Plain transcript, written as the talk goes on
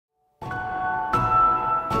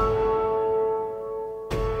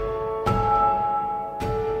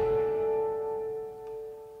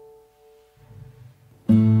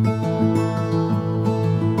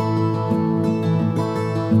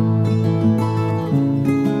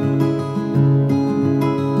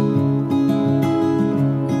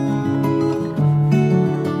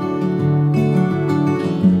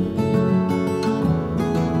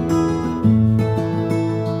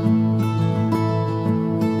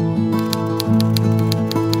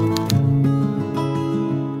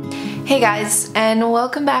Hey guys, and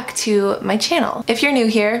welcome back to my channel. If you're new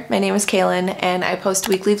here, my name is Kalyn and I post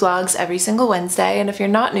weekly vlogs every single Wednesday, and if you're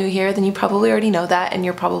not new here, then you probably already know that and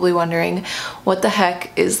you're probably wondering, what the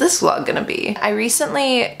heck is this vlog gonna be? I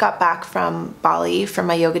recently got back from Bali from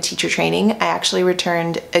my yoga teacher training. I actually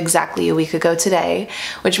returned exactly a week ago today,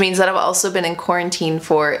 which means that I've also been in quarantine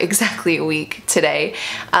for exactly a week today,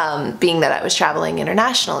 being that I was traveling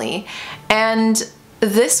internationally. And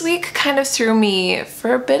this week kind of threw me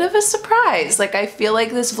for a bit of a surprise. Like, I feel like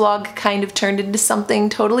this vlog kind of turned into something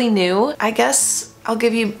totally new. I guess I'll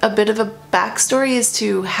give you a bit of a backstory as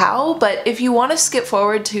to how, but if you want to skip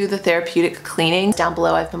forward to the therapeutic cleaning, down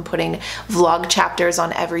below I've been putting vlog chapters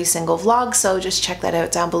on every single vlog, so just check that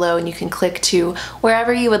out down below and you can click to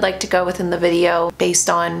wherever you would like to go within the video based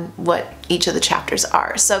on what each of the chapters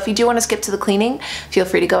are. So if you do want to skip to the cleaning, feel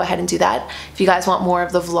free to go ahead and do that. If you guys want more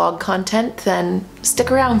of the vlog content, then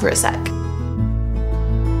stick around for a sec.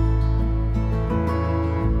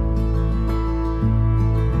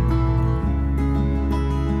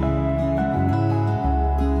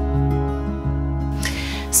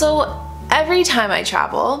 So every time I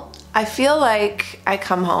travel, I feel like I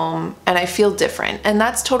come home and I feel different, and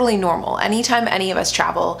that's totally normal. Anytime any of us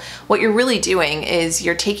travel, what you're really doing is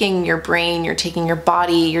you're taking your brain, you're taking your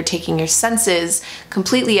body, you're taking your senses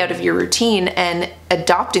completely out of your routine and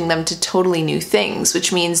adopting them to totally new things,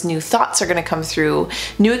 which means new thoughts are going to come through,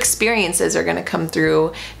 new experiences are going to come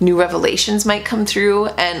through, new revelations might come through,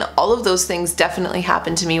 and all of those things definitely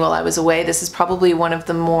happened to me while I was away. This is probably one of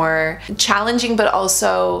the more challenging but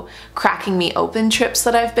also cracking me open trips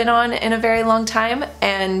that I've been on in a very long time,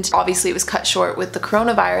 and obviously it was cut short with the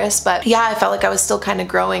coronavirus, but yeah, I felt like I was still kind of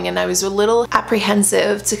growing and I was a little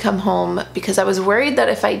apprehensive to come home because I was worried that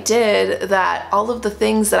if I did, that all of the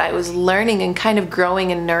things that I was learning and kind of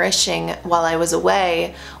growing and nourishing while I was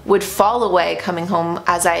away would fall away coming home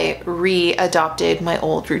as I re-adopted my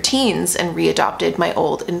old routines and re-adopted my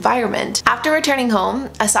old environment. After returning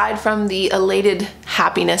home, aside from the elated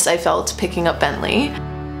happiness I felt picking up Bentley,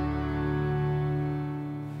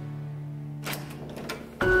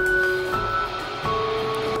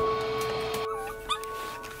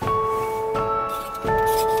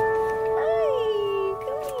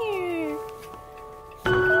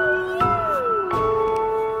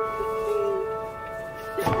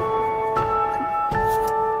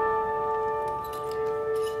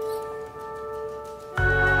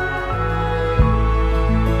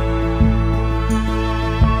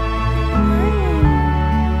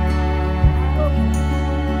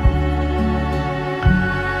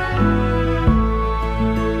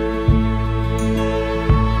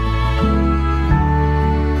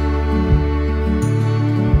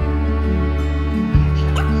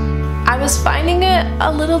 I was finding it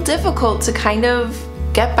a little difficult to kind of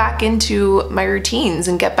get back into my routines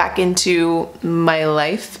and get back into my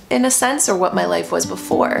life in a sense, or what my life was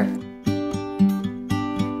before.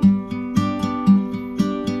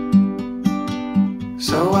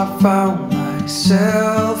 So I found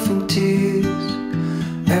myself in tears.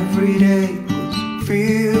 Every day was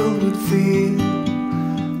filled with fear.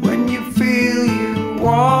 When you feel you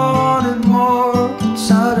wanted more, and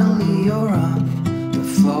suddenly you're on the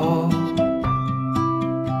floor.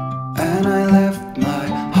 And I left my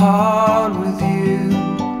heart with you.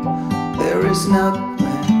 There is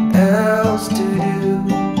nothing else to do.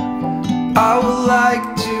 I would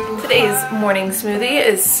like to. Today's morning smoothie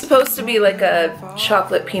is supposed to be like a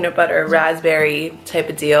chocolate peanut butter raspberry type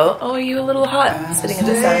of deal. Oh, are you a little hot sitting in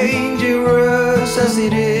the sun? Dangerous as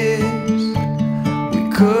it is, we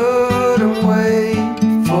couldn't wait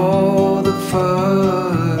for the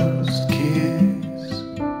first kiss.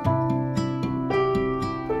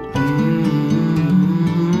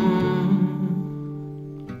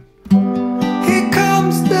 Here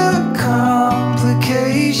comes the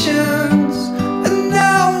complications, and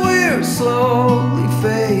now we're slowly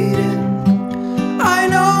fading. I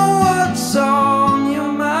know what's on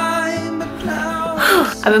your mind, but now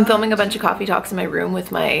I've been filming a bunch of coffee talks in my room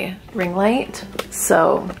with my ring light,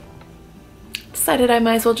 so decided I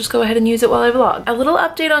might as well just go ahead and use it while I vlog. A little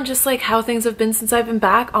update on just like how things have been since I've been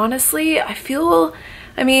back. Honestly, I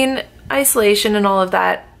mean, isolation and all of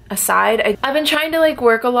that aside, I've been trying to like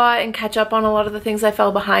work a lot and catch up on a lot of the things I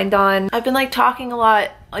fell behind on. I've been like talking a lot,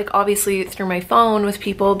 like obviously through my phone with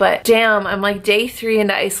people, but damn, I'm like day 3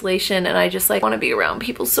 into isolation and I just like want to be around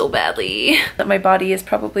people so badly. That my body is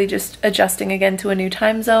probably just adjusting again to a new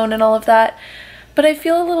time zone and all of that. But I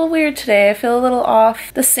feel a little weird today. I feel a little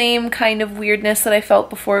off. The same kind of weirdness that I felt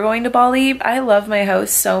before going to Bali. I love my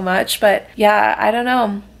house so much, but yeah, I don't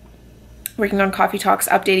know. working on coffee talks,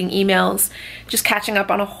 updating emails, just catching up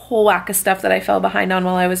on a whole whack of stuff that I fell behind on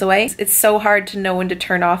while I was away. It's so hard to know when to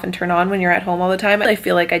turn off and turn on when you're at home all the time. I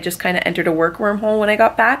feel like I just kind of entered a work wormhole when I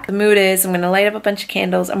got back. The mood is I'm gonna light up a bunch of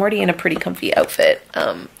candles. I'm already in a pretty comfy outfit.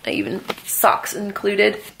 I even socks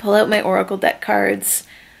included. Pull out my Oracle deck cards,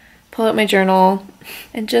 pull out my journal,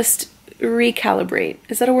 and just recalibrate.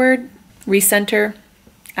 Is that a word? Recenter?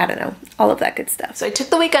 I don't know, all of that good stuff. So I took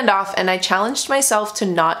the weekend off and I challenged myself to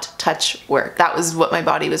not touch work. That was what my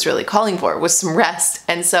body was really calling for, was some rest.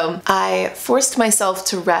 And so I forced myself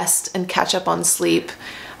to rest and catch up on sleep.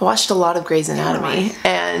 I watched a lot of Grey's Anatomy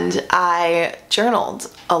and I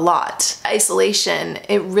journaled a lot. Isolation,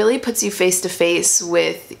 it really puts you face to face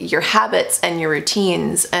with your habits and your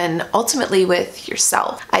routines and ultimately with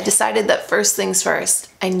yourself. I decided that first things first,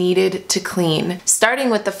 I needed to clean. Starting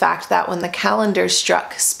with the fact that when the calendar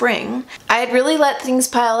struck spring, I had really let things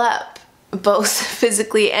pile up, both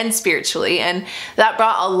physically and spiritually, and that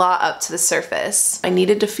brought a lot up to the surface. I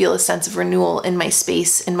needed to feel a sense of renewal in my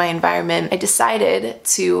space, in my environment. I decided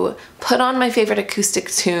to put on my favorite acoustic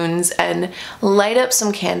tunes and light up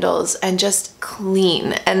some candles and just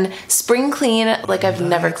clean, and spring clean like I've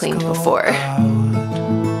never cleaned before.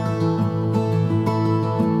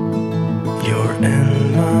 You're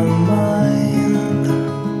in my mind.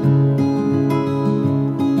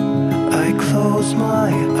 I close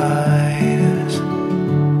my eyes,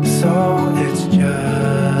 so it's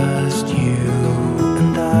just you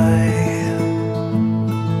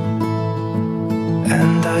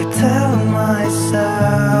and I tell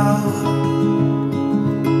myself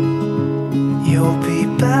you'll be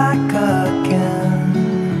back again.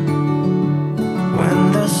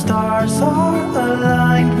 When the stars are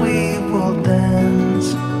aligned, we will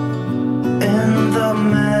dance in the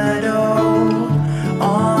meadow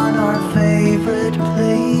on our favorite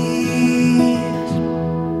place.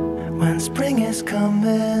 When spring is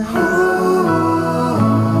coming,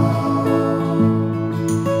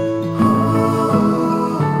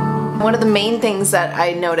 one of the main things that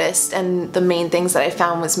I noticed and the main things that I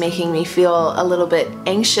found was making me feel a little bit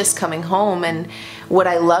anxious coming home, and what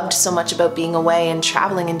I loved so much about being away and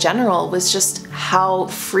traveling in general was just how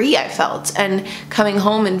free I felt, and coming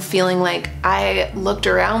home and feeling like I looked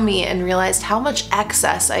around me and realized how much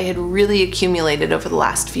excess I had really accumulated over the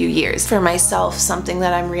last few years. For myself, something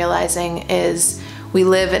that I'm realizing is we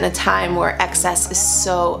live in a time where excess is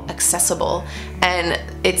so accessible, and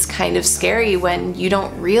it's kind of scary when you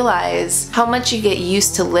don't realize how much you get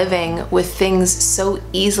used to living with things so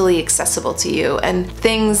easily accessible to you and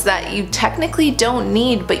things that you technically don't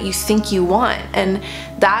need but you think you want. And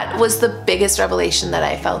that was the biggest revelation that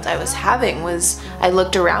I felt I was having. Was I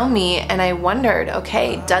looked around me and I wondered,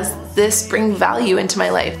 okay, does this bring value into my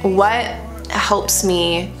life? What helps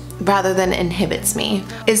me rather than inhibits me?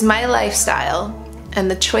 Is my lifestyle and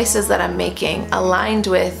the choices that I'm making aligned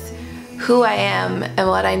with who I am and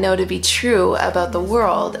what I know to be true about the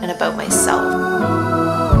world and about myself?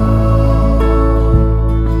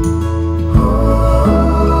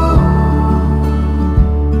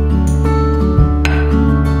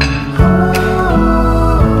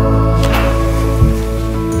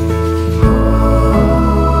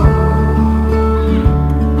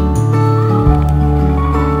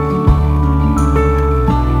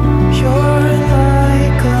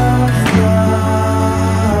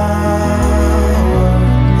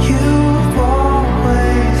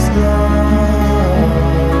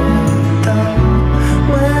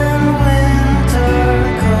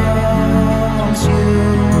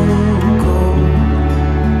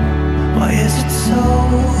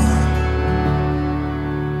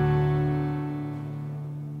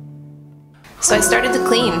 So I started to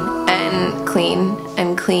clean and clean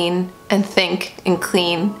and clean and think and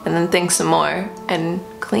clean and then think some more and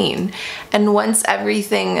clean. And once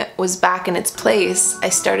everything was back in its place, I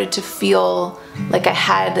started to feel like I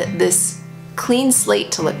had this clean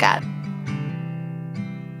slate to look at.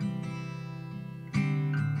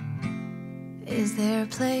 Is there a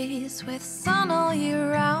place with sun all year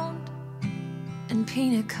round and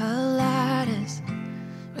pina coladas,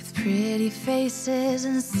 with pretty faces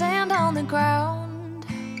and sand on the ground?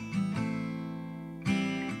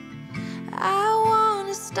 I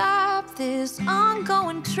wanna stop this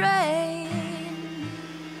ongoing train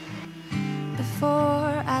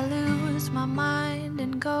before I lose my mind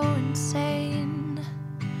and go insane.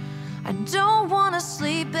 I don't wanna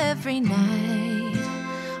sleep every night.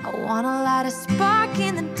 I wanna light a spark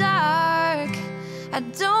in the dark. I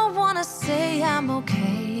don't wanna say I'm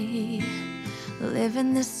okay,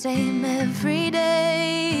 living the same every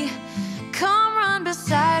day. Come run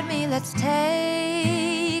beside me, let's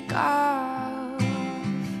take off.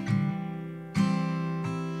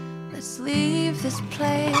 Let's leave this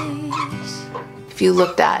place. If you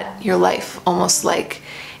looked at your life almost like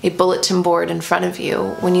a bulletin board in front of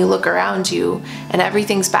you, when you look around you and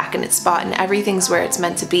everything's back in its spot and everything's where it's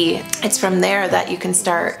meant to be, it's from there that you can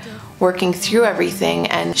start working through everything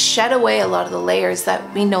and shed away a lot of the layers that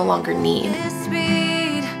we no longer need.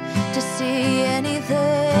 Speed to see anything.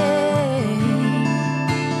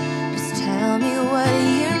 Just tell me what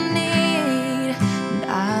you need and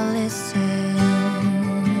I'll listen.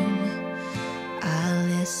 I'll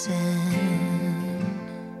listen.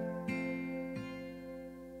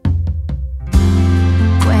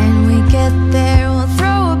 When we get there, we'll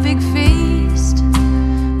throw a big feast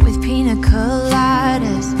with pina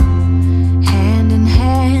coladas, hand in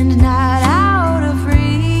hand, not out of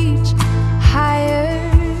reach. Higher,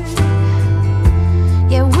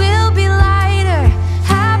 yeah, we'll be lighter,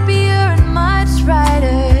 happier and much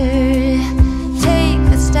brighter. Take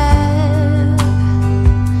the step,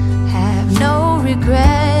 have no regret.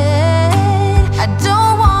 I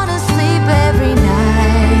don't wanna sleep every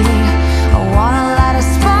night. I wanna light a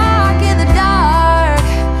spark in the dark.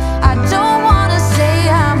 I don't wanna say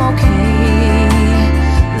I'm okay,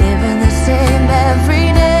 living the same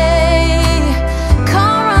every day.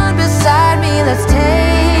 Come run beside me, let's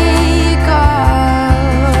take off.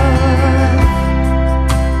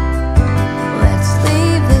 Let's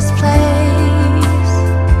leave this place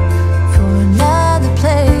for another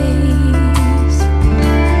place.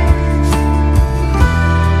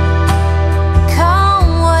 Come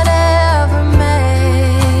whatever may.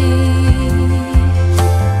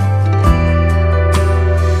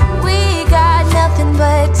 We got nothing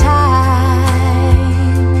but time.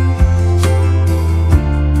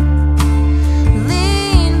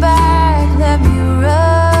 Lean back, let me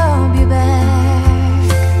rub you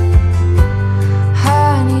back.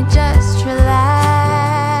 Honey, just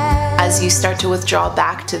relax. As you start to withdraw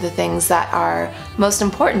back to the things that are most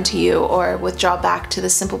important to you, or withdraw back to the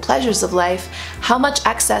simple pleasures of life, how much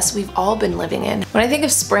excess we've all been living in. When I think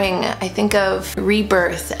of spring, I think of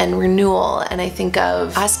rebirth and renewal, and I think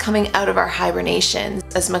of us coming out of our hibernation.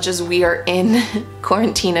 As much as we are in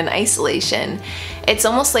quarantine and isolation, it's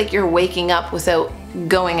almost like you're waking up without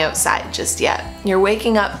going outside just yet. You're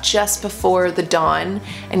waking up just before the dawn,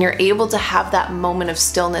 and you're able to have that moment of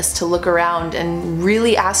stillness to look around and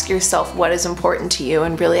really ask yourself what is important to you,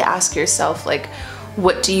 and really ask yourself, like,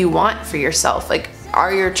 what do you want for yourself? Like,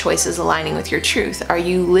 are your choices aligning with your truth? Are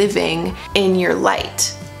you living in your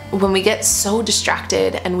light? When we get so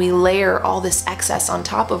distracted and we layer all this excess on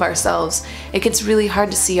top of ourselves, it gets really hard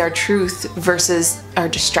to see our truth versus our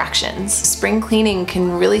distractions. Spring cleaning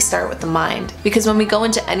can really start with the mind, because when we go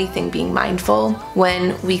into anything being mindful,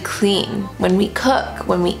 when we clean, when we cook,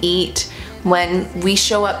 when we eat, when we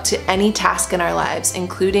show up to any task in our lives,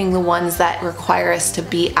 including the ones that require us to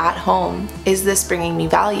be at home, is this bringing me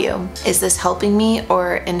value? Is this helping me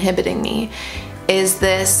or inhibiting me? Is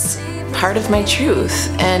this part of my truth?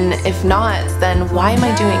 And if not, then why am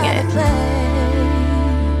I doing it?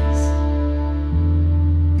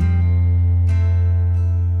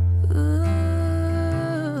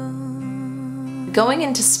 Going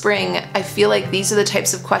into spring, I feel like these are the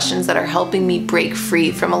types of questions that are helping me break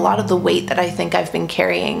free from a lot of the weight that I think I've been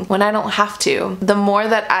carrying when I don't have to. The more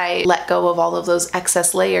that I let go of all of those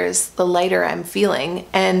excess layers, the lighter I'm feeling.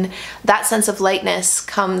 And that sense of lightness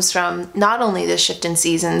comes from not only the shift in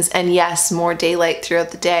seasons, and yes, more daylight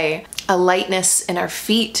throughout the day, a lightness in our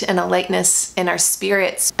feet and a lightness in our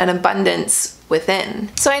spirits, an abundance within.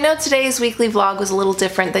 So I know today's weekly vlog was a little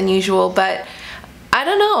different than usual, but I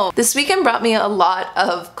don't know. This weekend brought me a lot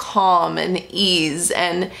of calm and ease,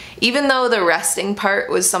 and even though the resting part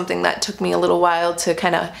was something that took me a little while to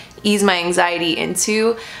kind of ease my anxiety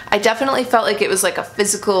into, I definitely felt like it was like a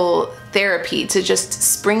physical therapy to just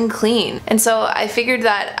spring clean. And so I figured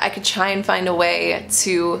that I could try and find a way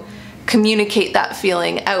to communicate that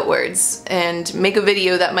feeling outwards and make a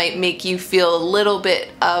video that might make you feel a little bit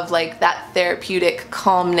of like that therapeutic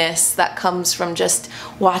calmness that comes from just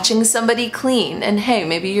watching somebody clean. And hey,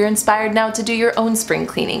 maybe you're inspired now to do your own spring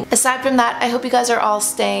cleaning. Aside from that, I hope you guys are all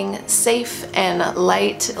staying safe and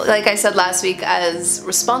light. Like I said last week, as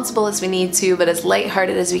responsible as we need to, but as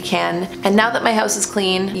lighthearted as we can. And now that my house is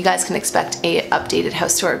clean, you guys can expect a updated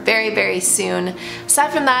house tour very, very soon.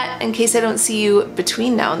 Aside from that, in case I don't see you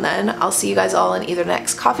between now and then, I'll see you guys all in either the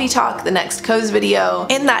next coffee talk, the next cozy video,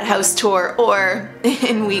 in that house tour, or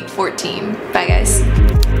in week 14. Bye guys.